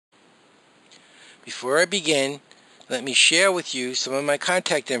Before I begin, let me share with you some of my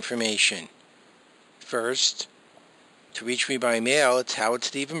contact information. First, to reach me by mail, it's Howard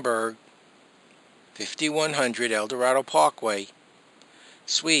Stephen Berg, 5100 El Dorado Parkway,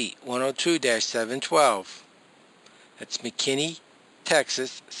 Suite 102-712. That's McKinney,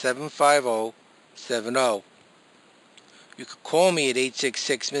 Texas 75070. You could call me at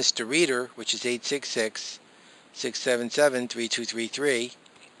 866 Mr. Reader, which is 866-677-3233.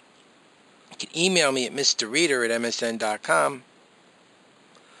 You can email me at mrreader@msn.com,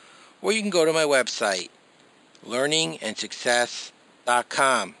 or you can go to my website,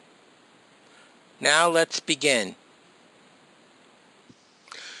 learningandsuccess.com. Now let's begin.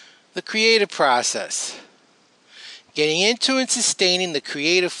 The creative process. Getting into and sustaining the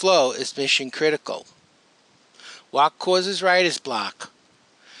creative flow is mission critical. What causes writer's block?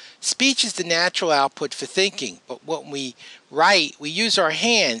 Speech is the natural output for thinking, but when we write, we use our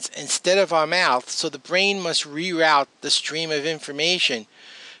hands instead of our mouth, so the brain must reroute the stream of information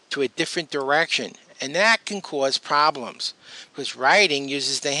to a different direction, and that can cause problems, because writing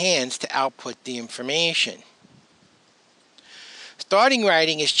uses the hands to output the information. Starting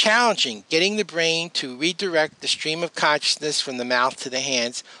writing is challenging. Getting the brain to redirect the stream of consciousness from the mouth to the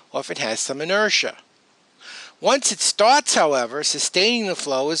hands often has some inertia. Once it starts, however, sustaining the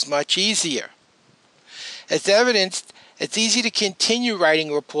flow is much easier. As evidenced, it's easy to continue writing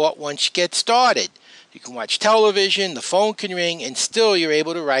a report once you get started. You can watch television, the phone can ring, and still you're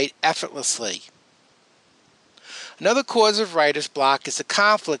able to write effortlessly. Another cause of writer's block is a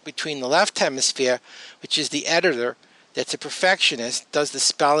conflict between the left hemisphere, which is the editor, that's a perfectionist, does the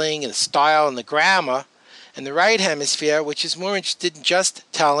spelling and the style and the grammar, and the right hemisphere, which is more interested in just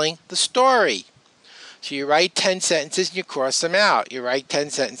telling the story. So you write 10 sentences and you cross them out. You write 10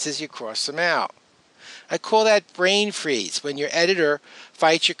 sentences, you cross them out. I call that brain freeze, when your editor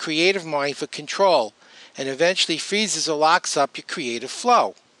fights your creative mind for control and eventually freezes or locks up your creative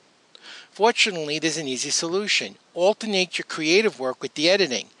flow. Fortunately, there's an easy solution. Alternate your creative work with the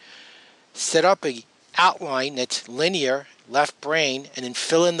editing. Set up an outline that's linear, left brain, and then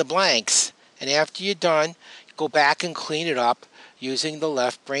fill in the blanks. And after you're done, go back and clean it up using the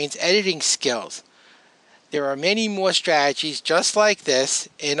left brain's editing skills. There are many more strategies just like this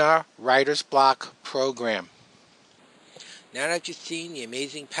in our Writer's Block program. Now that you've seen the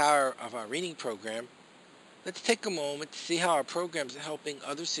amazing power of our reading program, let's take a moment to see how our programs are helping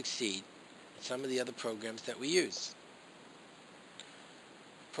others succeed in some of the other programs that we use.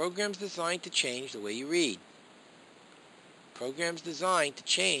 Programs designed to change the way you read. Programs designed to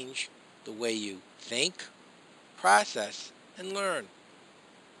change the way you think, process, and learn.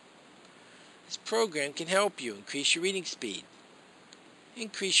 This program can help you increase your reading speed,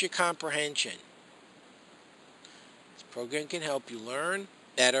 increase your comprehension. This program can help you learn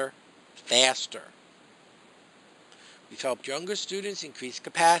better, faster. We've helped younger students increase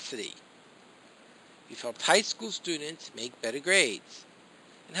capacity. We've helped high school students make better grades,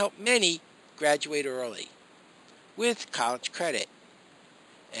 and helped many graduate early with college credit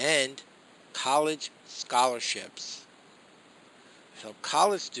and college scholarships. Help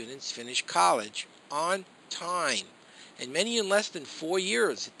college students finish college on time, and many in less than 4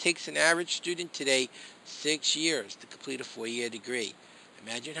 years. It takes an average student today 6 years to complete a 4-year degree.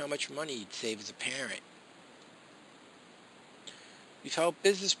 Imagine how much money you'd save as a parent. We've helped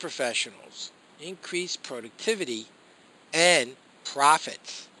business professionals increase productivity and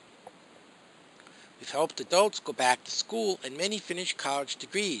profits. We've helped adults go back to school, and many finish college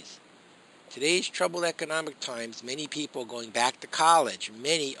degrees. Today's troubled economic times, many people are going back to college.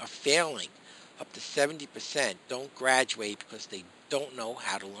 Many are failing. Up to 70% don't graduate because they don't know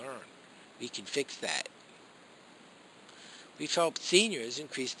how to learn. We can fix that. We've helped seniors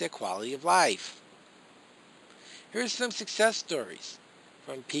increase their quality of life. Here are some success stories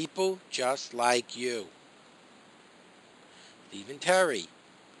from people just like you. Stephen Terry.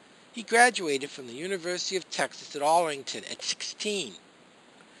 He graduated from the University of Texas at Arlington at 16.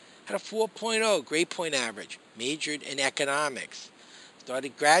 Had a 4.0 grade point average, majored in economics,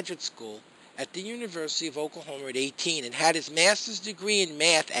 started graduate school at the University of Oklahoma at 18, and had his master's degree in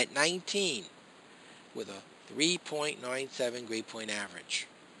math at 19 with a 3.97 grade point average,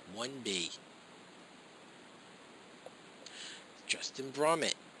 1B. Justin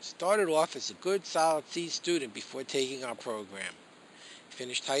Brummett started off as a good solid C student before taking our program. He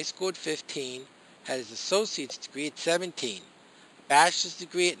finished high school at 15, had his associate's degree at 17, bachelor's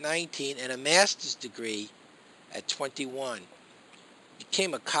degree at 19, and a master's degree at 21.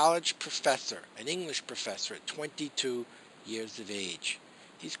 Became a college professor, an English professor, at 22 years of age.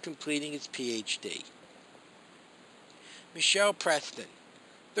 He's completing his PhD. Michelle Preston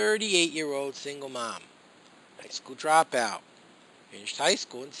 38-year-old single mom, high school dropout, finished high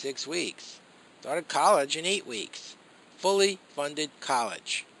school in 6 weeks, started college in 8 weeks, fully funded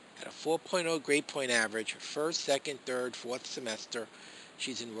college, had a 4.0 grade point average, her first, second, third, fourth semester.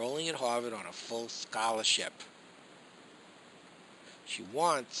 She's enrolling at Harvard on a full scholarship. She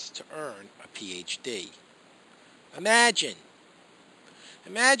wants to earn a PhD. Imagine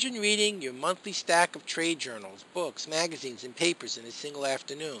reading your monthly stack of trade journals, books, magazines, and papers in a single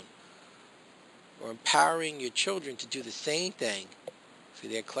afternoon, or empowering your children to do the same thing for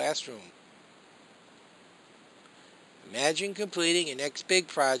their classroom. Imagine completing your next big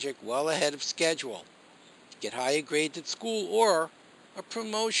project well ahead of schedule to get higher grades at school or a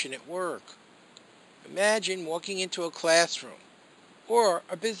promotion at work. Imagine walking into a classroom or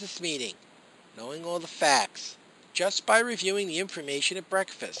a business meeting, knowing all the facts just by reviewing the information at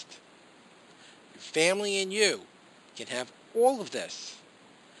breakfast. Your family and you can have all of this.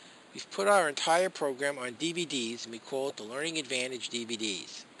 We've put our entire program on DVDs, and we call it the Learning Advantage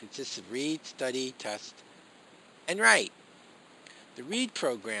DVDs. It consists of read, study, test, and write. The read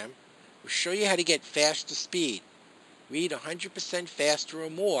program will show you how to get faster speed. Read 100% faster or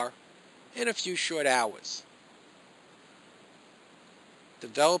more in a few short hours.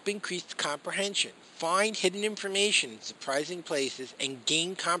 Develop increased comprehension. Find hidden information in surprising places and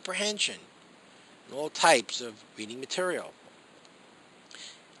gain comprehension in all types of reading material.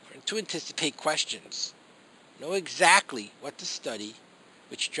 Learn to anticipate questions. Know exactly what to study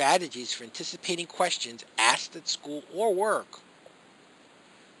with strategies for anticipating questions asked at school or work.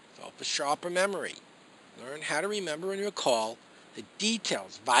 Develop a sharper memory. Learn how to remember and recall the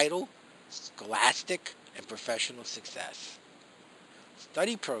details vital to scholastic and professional success. The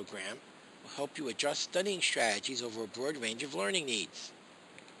study program will help you adjust studying strategies over a broad range of learning needs.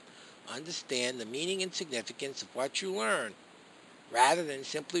 Understand the meaning and significance of what you learn, rather than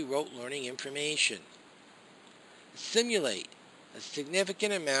simply rote learning information. Simulate a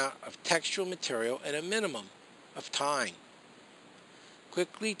significant amount of textual material at a minimum of time.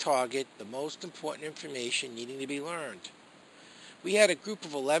 Quickly target the most important information needing to be learned. We had a group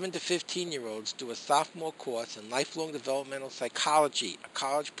of 11 to 15-year-olds do a sophomore course in lifelong developmental psychology, a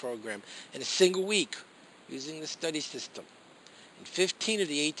college program, in a single week using the study system. And 15 of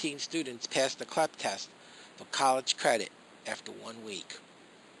the 18 students passed the CLEP test for college credit after 1 week.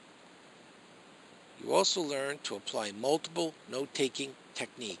 You also learn to apply multiple note-taking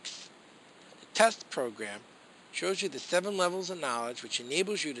techniques. The test program shows you the 7 levels of knowledge, which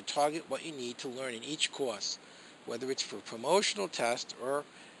enables you to target what you need to learn in each course, whether it's for a promotional test or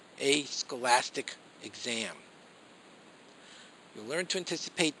a scholastic exam. You'll learn to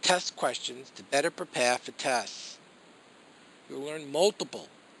anticipate test questions to better prepare for tests. You'll learn multiple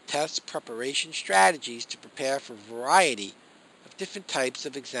test preparation strategies to prepare for a variety of different types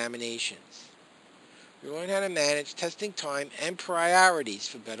of examinations. You'll learn how to manage testing time and priorities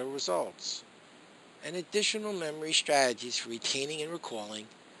for better results, and additional memory strategies for retaining and recalling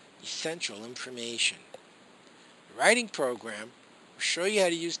essential information. The writing program will show you how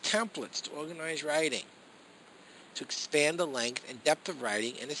to use templates to organize writing, to expand the length and depth of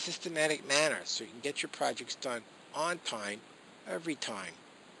writing in a systematic manner so you can get your projects done on time, every time.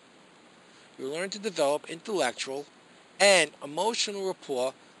 You'll learn to develop intellectual and emotional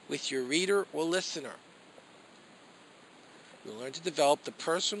rapport with your reader or listener. You'll learn to develop the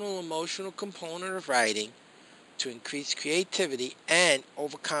personal emotional component of writing to increase creativity and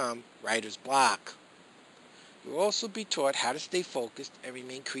overcome writer's block. You'll also be taught how to stay focused and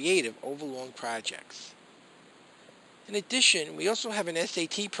remain creative over long projects. In addition, we also have an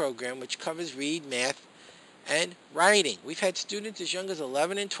SAT program which covers read, math, and writing. We've had students as young as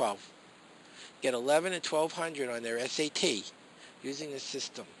 11 and 12 get 11 and 1200 on their SAT using this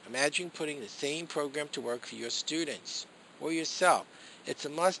system. Imagine putting the same program to work for your students or yourself. It's a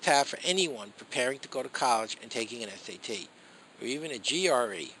must-have for anyone preparing to go to college and taking an SAT, or even a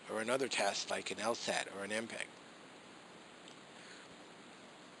GRE or another test like an LSAT or an MPEG.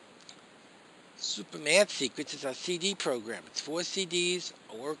 Super Math Secrets is our CD program. It's 4 CDs,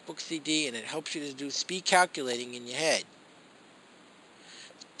 a workbook CD, and it helps you to do speed calculating in your head.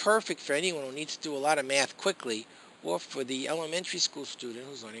 It's perfect for anyone who needs to do a lot of math quickly, or for the elementary school student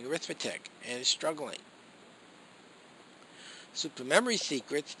who's learning arithmetic and is struggling. Super Memory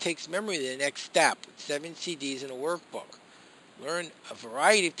Secrets takes memory to the next step with 7 CDs and a workbook. Learn a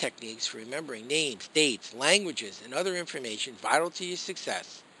variety of techniques for remembering names, dates, languages, and other information vital to your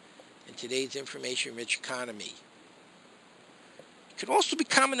success in today's information-rich economy. You can also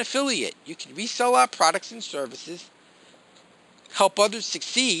become an affiliate. You can resell our products and services, help others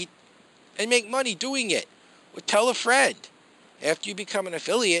succeed, and make money doing it, or tell a friend. after you become an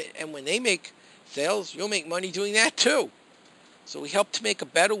affiliate, and when they make sales, you'll make money doing that too. So we help to make a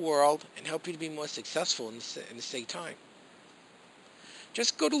better world and help you to be more successful in the same time.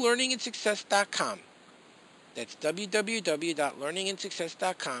 Just go to learningandsuccess.com. That's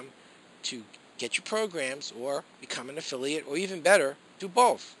www.learningandsuccess.com to get your programs or become an affiliate, or even better, do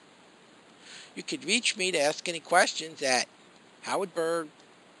both. You could reach me to ask any questions at Howard Berg,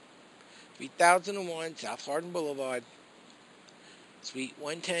 3001 South Hardin Boulevard, Suite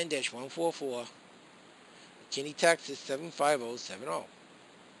 110-144, McKinney, Texas 75070. You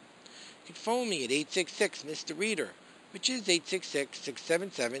can phone me at 866 Mr. Reader, which is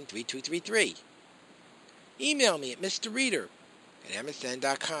 866-677-3233. Email me at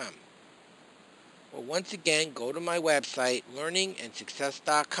mrreader@msn.com. Or once again, go to my website,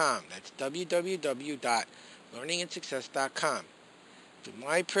 learningandsuccess.com. That's www.learningandsuccess.com. It's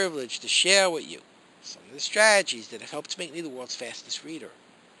my privilege to share with you some of the strategies that have helped make me the world's fastest reader.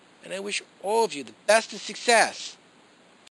 And I wish all of you the best of success.